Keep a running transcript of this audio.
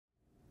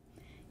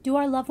Do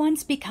our loved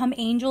ones become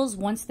angels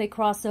once they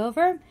cross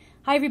over?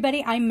 Hi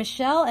everybody, I'm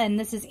Michelle and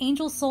this is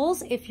Angel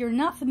Souls. If you're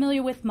not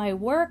familiar with my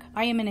work,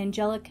 I am an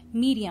angelic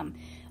medium,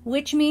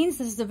 which means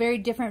this is a very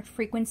different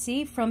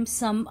frequency from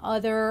some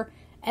other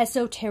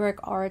esoteric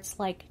arts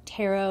like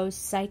tarot,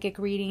 psychic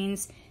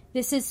readings.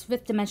 This is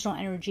fifth dimensional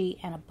energy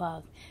and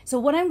above. So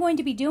what I'm going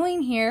to be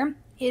doing here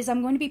is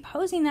I'm going to be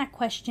posing that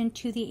question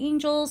to the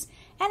angels,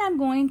 and I'm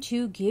going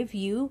to give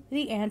you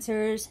the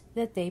answers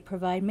that they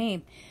provide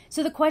me.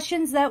 So the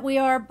questions that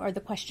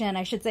the question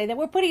I should say that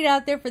we're putting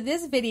out there for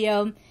this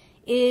video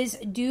is,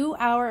 do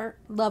our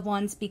loved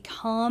ones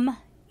become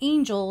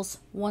angels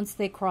once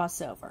they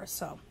cross over?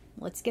 So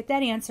let's get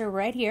that answer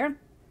right here.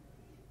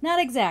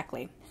 Not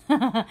exactly.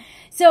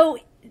 So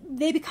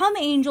they become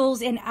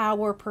angels in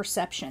our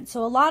perception.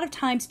 So a lot of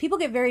times people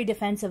get very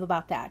defensive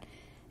about that.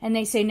 And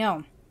they say,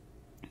 no,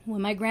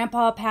 when my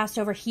grandpa passed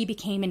over, he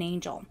became an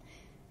angel.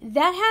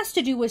 That has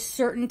to do with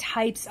certain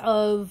types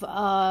of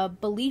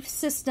belief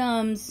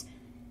systems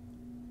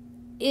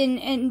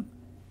in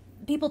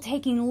people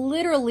taking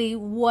literally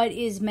what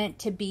is meant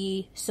to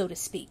be, so to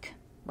speak,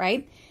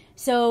 right?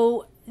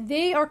 So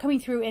they are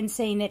coming through and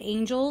saying that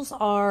angels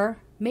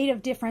are made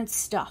of different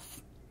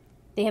stuff.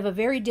 They have a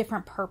very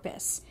different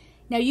purpose.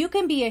 Now, you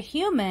can be a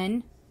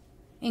human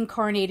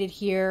incarnated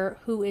here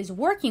who is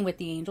working with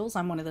the angels.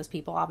 I'm one of those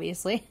people,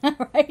 obviously,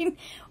 right?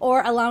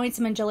 Or allowing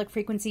some angelic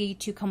frequency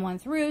to come on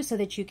through so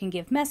that you can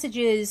give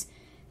messages,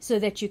 so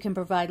that you can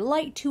provide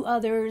light to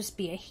others,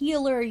 be a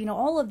healer. You know,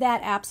 all of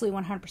that absolutely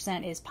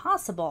 100% is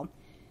possible.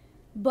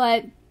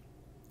 But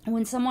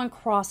when someone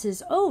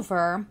crosses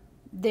over,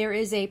 there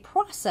is a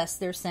process,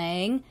 they're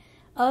saying,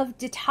 of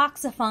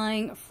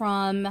detoxifying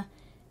from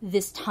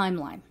this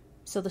timeline.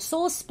 So the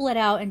soul is split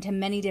out into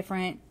many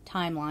different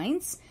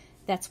timelines.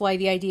 That's why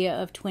the idea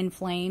of twin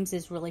flames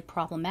is really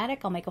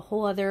problematic. I'll make a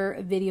whole other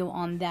video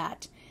on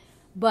that.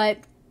 But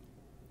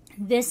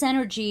this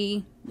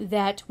energy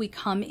that we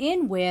come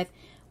in with,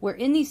 we're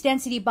in these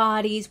density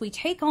bodies, we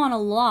take on a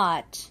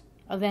lot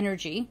of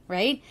energy,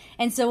 right?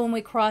 And so when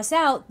we cross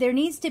out, there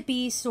needs to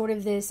be sort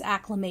of this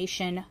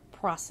acclimation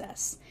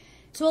process.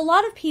 So a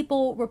lot of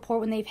people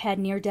report when they've had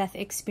near-death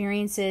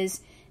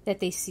experiences that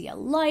they see a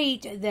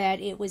light, that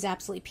it was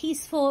absolutely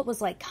peaceful, it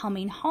was like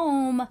coming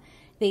home.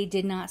 They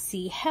did not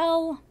see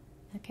hell,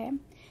 okay?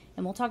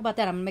 And we'll talk about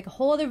that. I'm going to make a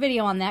whole other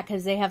video on that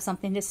because they have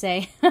something to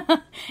say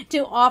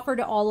to offer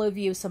to all of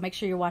you. So make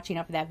sure you're watching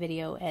out for that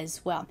video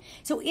as well.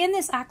 So in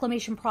this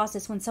acclimation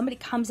process, when somebody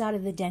comes out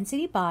of the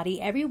density body,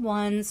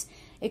 everyone's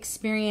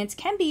experience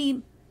can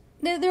be,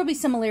 there'll be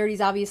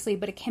similarities obviously,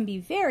 but it can be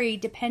varied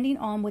depending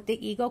on what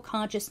the ego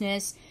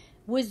consciousness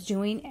was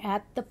doing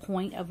at the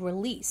point of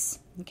release,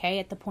 okay?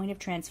 At the point of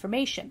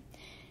transformation.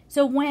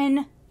 So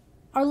when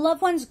our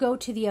loved ones go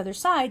to the other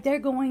side, they're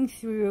going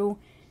through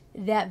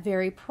that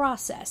very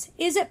process.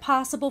 Is it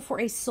possible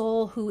for a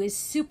soul who is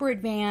super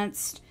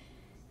advanced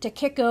to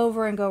kick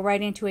over and go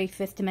right into a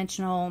fifth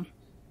dimensional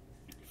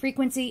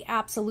frequency?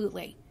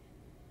 Absolutely.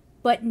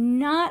 But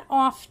not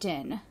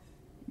often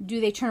do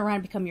they turn around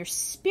and become your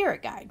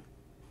spirit guide.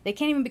 They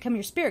can't even become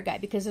your spirit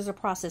guide because there's a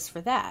process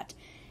for that.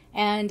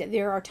 And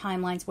there are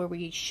timelines where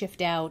we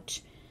shift out,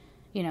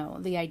 you know,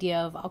 the idea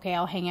of, okay,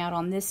 I'll hang out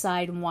on this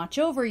side and watch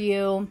over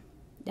you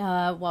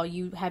while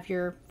you have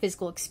your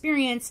physical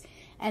experience,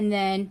 and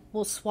then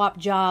we'll swap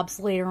jobs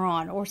later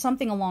on, or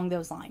something along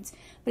those lines.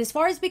 But as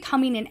far as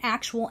becoming an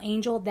actual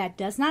angel, that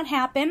does not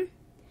happen.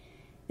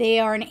 They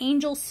are an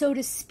angel, so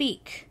to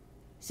speak.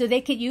 So they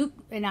could,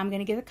 and I'm going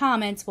to get the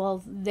comments,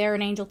 well, they're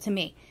an angel to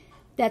me.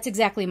 That's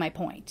exactly my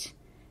point.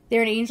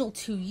 They're an angel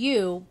to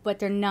you, but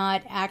they're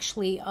not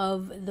actually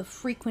of the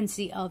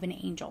frequency of an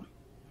angel,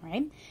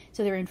 right?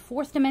 So they're in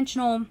fourth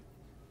dimensional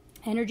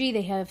energy.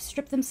 They have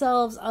stripped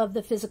themselves of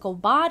the physical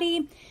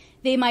body.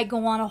 They might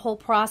go on a whole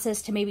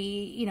process to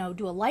maybe, you know,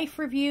 do a life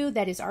review.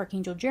 That is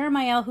Archangel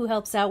Jeremiah who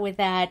helps out with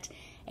that.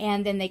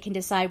 And then they can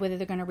decide whether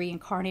they're going to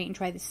reincarnate and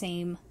try the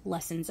same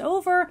lessons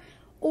over,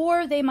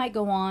 or they might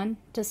go on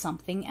to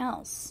something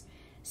else.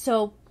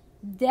 So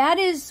that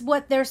is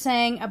what they're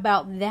saying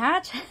about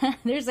that.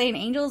 They're saying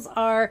angels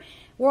we're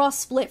all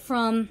split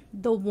from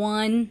the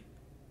one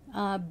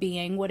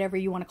being, whatever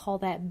you want to call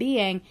that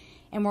being,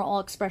 and we're all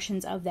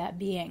expressions of that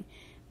being.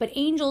 But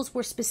angels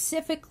were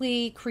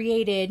specifically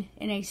created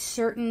in a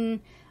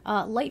certain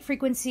light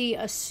frequency,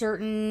 a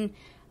certain,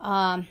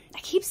 I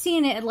keep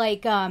seeing it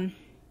like,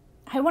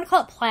 I want to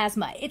call it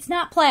plasma. It's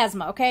not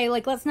plasma, okay?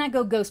 Like, let's not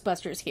go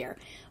Ghostbusters here.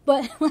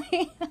 But,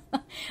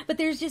 but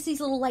there's just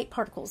these little light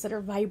particles that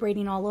are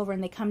vibrating all over,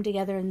 and they come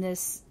together in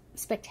this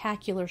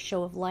spectacular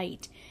show of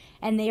light.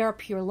 And they are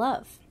pure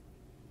love.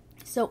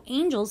 So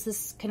angels,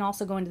 this can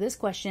also go into this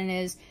question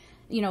is,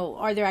 you know,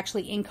 are there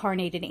actually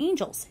incarnated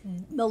angels?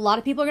 A lot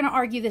of people are going to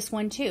argue this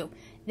one too.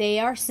 They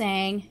are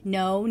saying,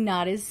 no,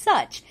 not as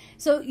such.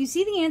 So you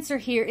see the answer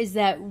here is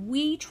that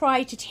we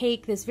try to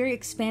take this very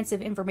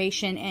expansive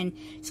information and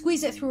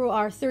squeeze it through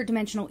our third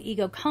dimensional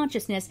ego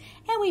consciousness,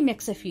 and we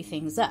mix a few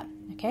things up.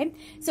 Okay,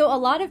 so a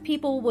lot of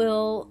people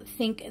will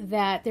think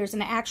that there's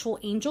an actual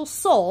angel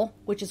soul,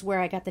 which is where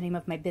I got the name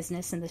of my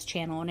business and this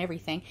channel and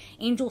everything,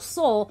 angel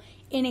soul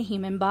in a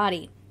human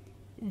body.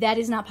 That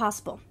is not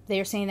possible.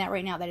 They are saying that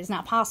right now. That is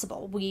not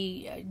possible.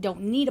 We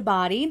don't need a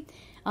body.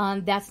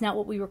 That's not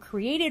what we were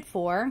created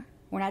for.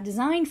 We're not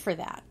designed for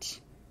that.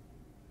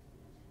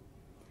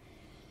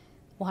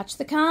 Watch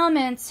the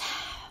comments.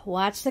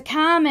 Watch the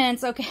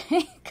comments,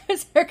 okay?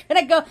 Because they're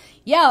going to go,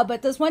 yeah,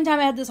 but this one time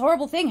I had this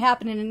horrible thing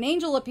happen and an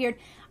angel appeared.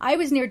 I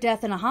was near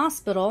death in a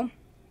hospital.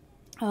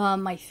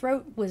 My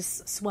throat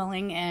was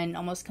swelling and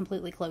almost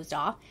completely closed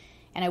off,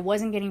 and I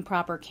wasn't getting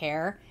proper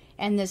care.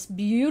 And this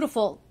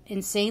beautiful,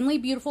 insanely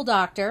beautiful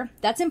doctor,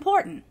 that's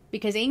important,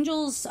 because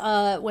angels,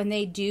 when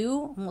they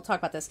do, and we'll talk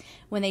about this,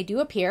 when they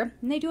do appear,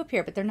 and they do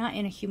appear, but they're not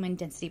in a human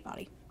density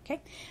body.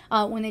 Okay,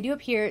 when they do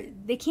appear,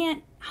 they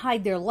can't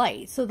hide their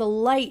light. So the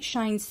light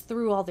shines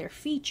through all their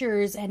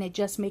features, and it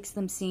just makes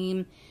them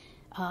seem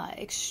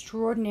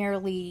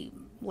extraordinarily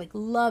like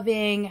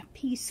loving,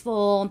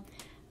 peaceful,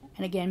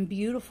 and again,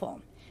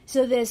 beautiful.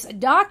 So this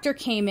doctor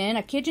came in,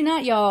 I kid you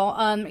not,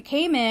 y'all,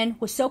 came in,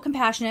 was so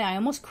compassionate, I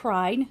almost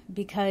cried,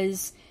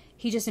 because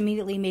he just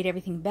immediately made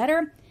everything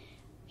better.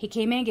 He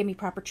came in, gave me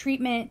proper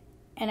treatment,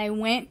 and I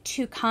went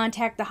to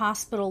contact the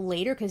hospital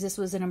later because this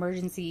was an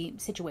emergency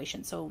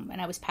situation.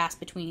 And I was passed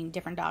between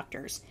different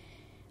doctors.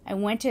 I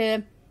went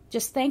to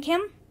just thank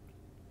him,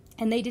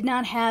 and they did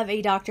not have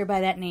a doctor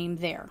by that name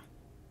there.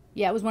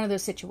 Yeah, it was one of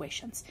those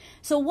situations.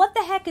 So what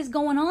the heck is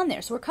going on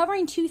there? So we're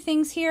covering two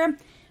things here.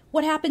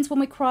 What happens when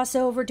we cross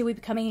over? Do we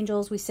become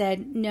angels? We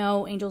said,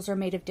 no, angels are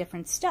made of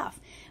different stuff.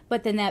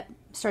 But then that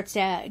starts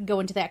to go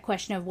into that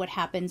question of what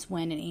happens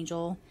when an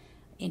angel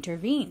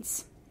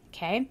intervenes.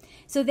 Okay,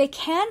 so they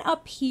can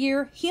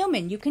appear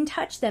human. You can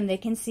touch them. They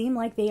can seem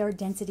like they are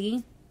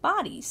density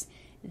bodies.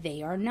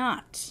 They are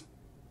not.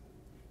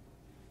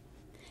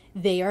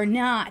 They are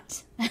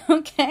not.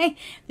 Okay,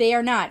 they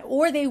are not.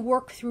 Or they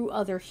work through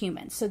other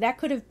humans. So that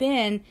could have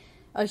been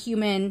a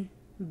human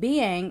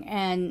being,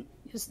 and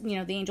you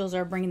know, the angels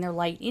are bringing their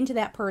light into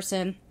that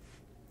person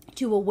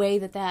to a way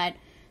that that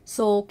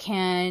soul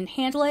can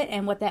handle it,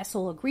 and what that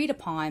soul agreed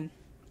upon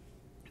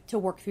to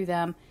work through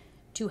them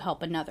to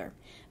help another.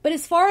 But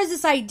as far as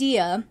this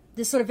idea,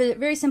 this sort of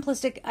very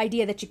simplistic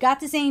idea that you got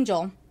this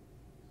angel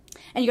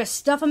and you got to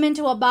stuff them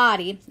into a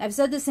body, I've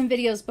said this in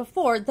videos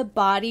before, the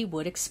body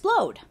would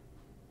explode.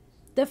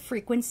 The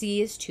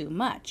frequency is too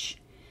much.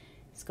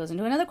 This goes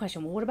into another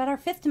question. Well, what about our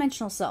fifth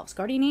dimensional selves?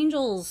 Guardian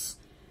angels,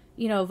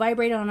 you know,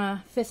 vibrate on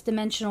a fifth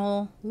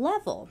dimensional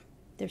level.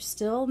 They're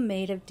still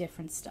made of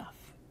different stuff.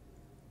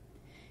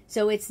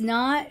 So it's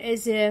not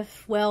as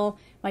if, well,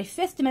 my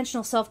fifth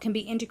dimensional self can be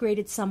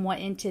integrated somewhat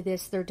into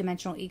this third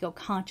dimensional ego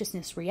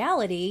consciousness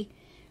reality.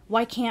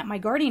 Why can't my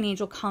guardian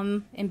angel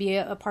come and be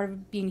a part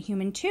of being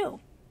human too?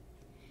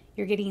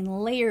 You're getting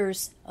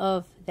layers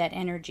of that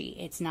energy.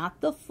 It's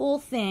not the full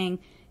thing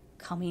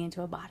coming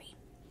into a body.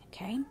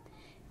 Okay?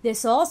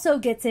 This also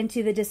gets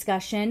into the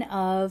discussion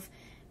of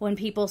when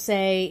people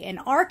say an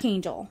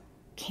archangel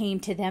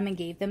came to them and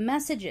gave them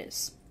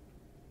messages.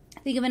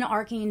 Think of an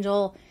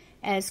archangel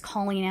as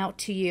calling out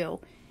to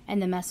you,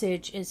 and the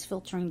message is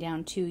filtering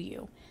down to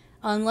you.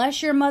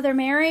 Unless you're Mother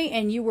Mary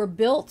and you were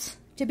built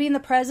to be in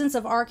the presence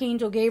of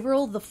Archangel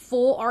Gabriel, the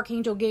full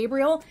Archangel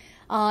Gabriel,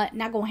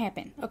 not going to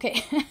happen.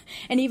 Okay.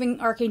 And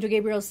even Archangel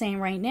Gabriel is saying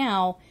right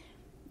now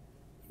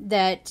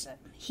that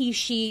he,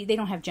 she, they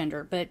don't have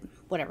gender, but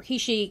whatever. He,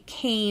 she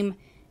came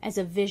as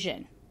a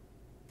vision,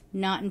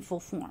 not in full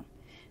form.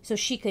 So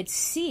she could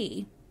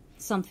see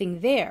something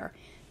there,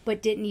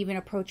 but didn't even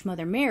approach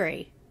Mother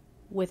Mary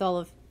with all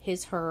of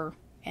his, her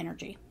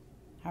energy.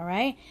 All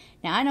right.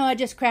 Now, I know I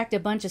just cracked a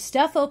bunch of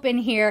stuff open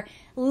here.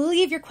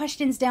 Leave your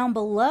questions down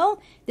below.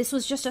 This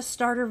was just a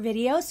starter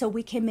video, so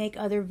we can make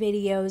other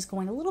videos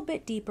going a little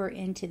bit deeper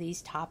into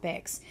these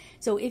topics.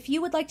 So if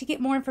you would like to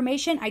get more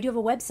information, I do have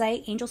a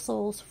website,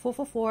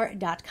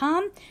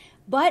 angelsouls444.com.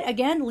 But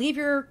again, leave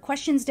your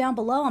questions down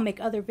below. I'll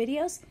make other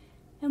videos,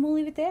 and we'll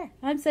leave it there.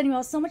 I'm sending you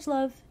all so much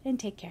love, and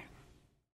take care.